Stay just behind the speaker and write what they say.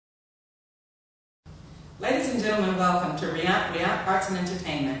Ladies and gentlemen, welcome to Riant Arts and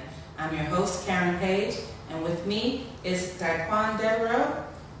Entertainment. I'm your host, Karen Page, and with me is DiQuan Devreaux,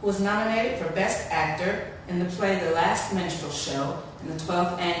 who was nominated for Best Actor in the play The Last Minstrel Show in the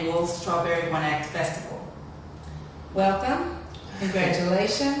 12th Annual Strawberry One Act Festival. Welcome.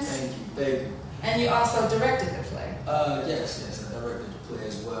 Congratulations. Thank you. And you also directed the play. Yes, I directed the play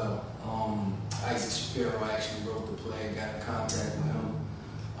as well. Isaac Shapiro actually wrote the play, got in contact with him,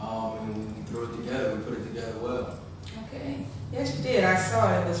 and we threw it together, we put it together well. Okay. Yes, you did. I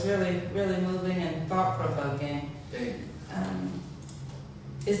saw it. It was really, really moving and thought-provoking. Thank you.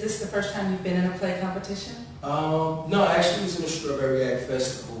 Is this the first time you've been in a play competition? No, I actually was in the Strawberry Act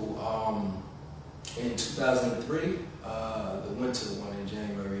Festival in 2003, the winter one in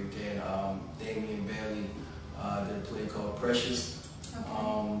January again. Damian Bailey did a play called Precious. Okay.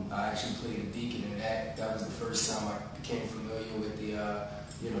 I actually played a deacon in that. That was the first time I became familiar with the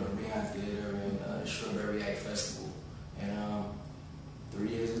the Riant Theater and the Strawberry Act Festival. And 4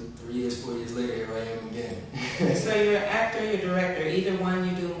 years later, here I am again. So you're an actor, you're a director. Either one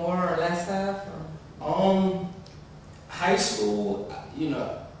you do more or less of? Or? High school,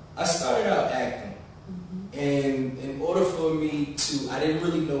 I started out acting. And in order for me to, I didn't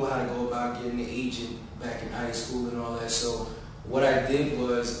really know how to go about getting an agent back in high school and all that. So what I did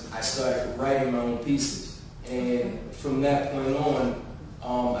was I started writing my own pieces. And from that point on,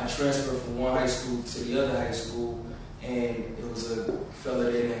 I transferred from one high school to the other high school. And it was a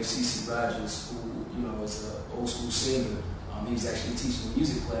fella there named C.C. Rogers, who, was an old school singer. He was actually teaching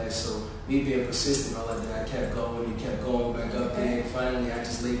music class, so me being persistent, all of that, I kept going and kept going back up there. And finally, I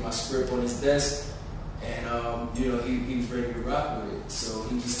just laid my script on his desk, and he was ready to rock with it. So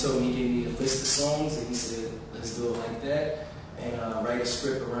he just told me, he gave me a list of songs, and he said, let's do it like that, and write a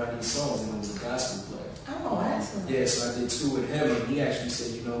script around these songs, and it was a gospel play. Oh, excellent. Yeah, so I did 2 with him, and he actually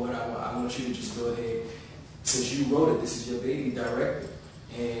said, you know what, I want you to just go ahead, since you wrote it, this is your baby, direct it.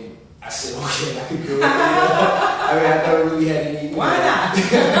 And I said, okay, I can do it. I mean, I never really had any. Why not?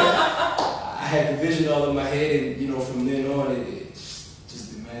 I had the vision all in my head, and from then on, it's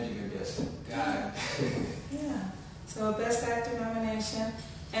just the magic, I guess. God. Yeah. So a Best Actor nomination,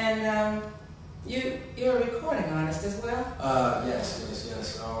 and you're a recording artist as well.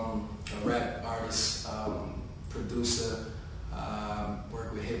 Yes. A rap artist, producer.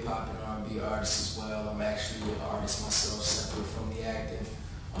 Work with hip hop and R&B artists as well. I'm actually an artist myself, separate from the acting.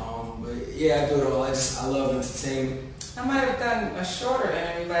 But yeah, I do it all. I love entertainment. I might have done a shorter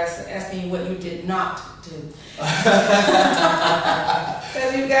interview asking you what you did not do. Because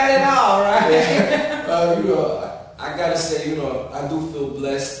you got it all, right? Yeah. I gotta say, I do feel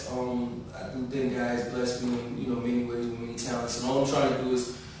blessed. I do think God has blessed me in, many ways with many talents. And all I'm trying to do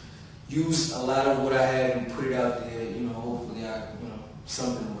is use a lot of what I have and put it out there. Hopefully,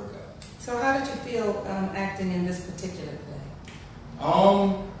 something to work out. So, how did you feel acting in this particular play?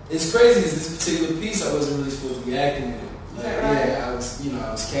 It's crazy. This particular piece, I wasn't really supposed to be acting in it. Is that right? Yeah,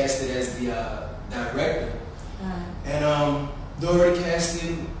 I was casted as the director. Right. And during the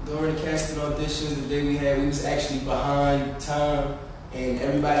casting auditions, the day we was actually behind time, and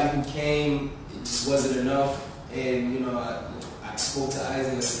everybody who came, it just wasn't enough. And I spoke to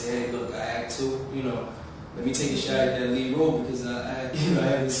Isaac. I said, hey, look, I act too. Let me take a shot at that lead role because I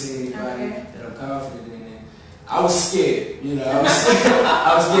haven't seen anybody that I'm confident in. And I was scared, I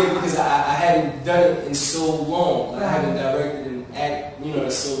was scared because I hadn't done it in so long. Like, I haven't directed and act, in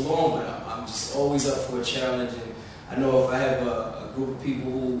so long. But I'm just always up for a challenge. And I know if I have a group of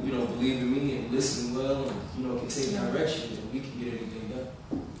people who believe in me and listen well and can take direction, then we can get anything done.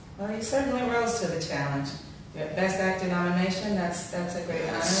 Well, you certainly rose to the challenge. Your Best Actor nomination, that's a great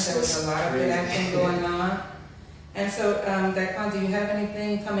honor. There was a lot of good acting going on. And so, DiQuan, do you have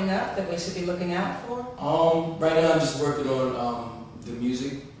anything coming up that we should be looking out for? Right now I'm just working on the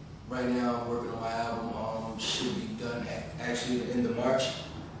music. Right now I'm working on my album. Should be done actually at the end of March.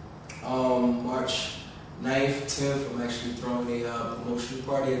 March 9th, 10th, I'm actually throwing a promotion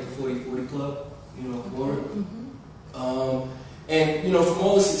party at the 4040 Club, for it. And from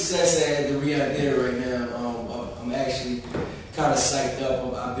all the success I had the Riant Theater right now, I'm actually kind of psyched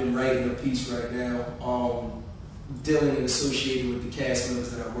up. I've been writing a piece right now, dealing and associated with the cast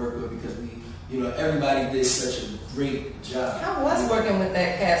members that I work with because everybody did such a great job. How was working with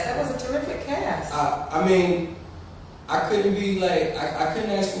that cast? That was a terrific cast. I mean, I couldn't I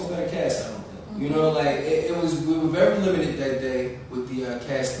couldn't ask for a better cast, I don't think. We were very limited that day with the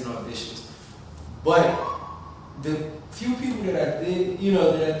casting auditions. But the few people that I did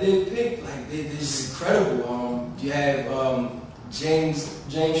pick, they're just incredible. You have James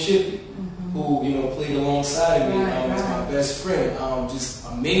Shippey, who played alongside me as my best friend. Just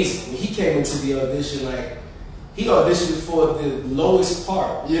amazing. When he came into the audition, like, he auditioned for the lowest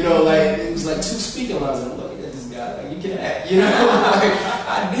part, you know, like, it was like 2 speaking lines, and I'm looking at this guy, like, you can act, you know, like,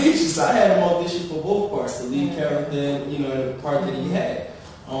 I need you, so I had him audition for both parts, the lead character, and, you know, and the part that he had.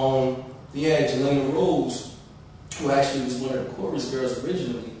 He had Jelena Rose, who actually was one of the chorus girls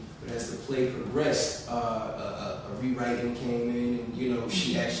originally, but as the play progressed, a rewriting came in, and, you know,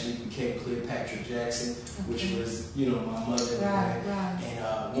 she actually became Cleopatra Jackson, which was, you know, my mother,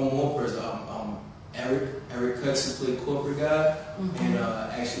 and one more person, Eric Cutts, who played corporate guy, and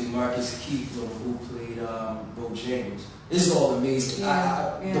actually Marcus Keith, who played Bojangles. This is all amazing.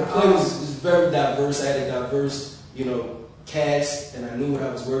 The play was very diverse. I had a diverse, you know, cast, and I knew what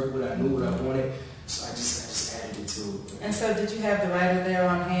I was working with. I knew what I wanted, so I just added it to it. And so, did you have the writer there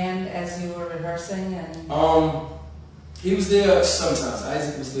on hand as you were rehearsing? And he was there sometimes.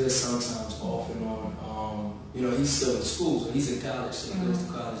 Isaac was there sometimes, off and on. You know, he's still in school, so he's in college. So he goes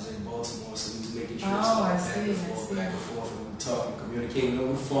to college in Baltimore, so he's making trips back and forth, and we talking, communicating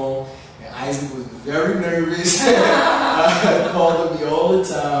over the phone. And Isaac was very nervous. Called me all the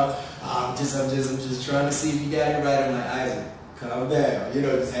time. I'm just trying to see if you got it right. I'm like, Isaac, calm down. You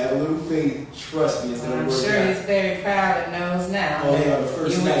know, just have a little faith. Trust me, it's gonna work out. I'm sure he's very proud and knows now. Oh yeah, the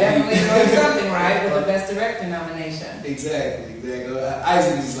first you night. You definitely doing something right with the Best Director nomination. Exactly.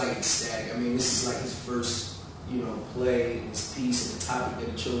 Isaac is like ecstatic. I mean, this is like his first, you know, play, his piece, and the topic that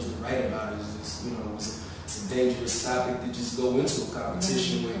he chose to write about is just, you know, it's a dangerous topic to just go into a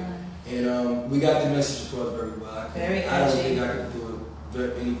competition with. And we got the message across very well. I don't think I could do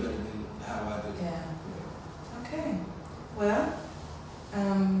it any better than how I did. Yeah. Okay. Well,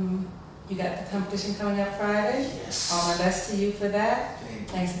 you got the competition coming up Friday. Yes. All my best to you for that.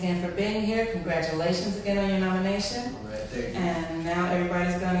 Thanks again for being here. Congratulations again on your nomination. All right, thank you. And now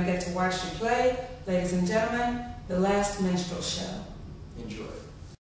everybody's going to get to watch you play. Ladies and gentlemen, The Last Minstrel Show.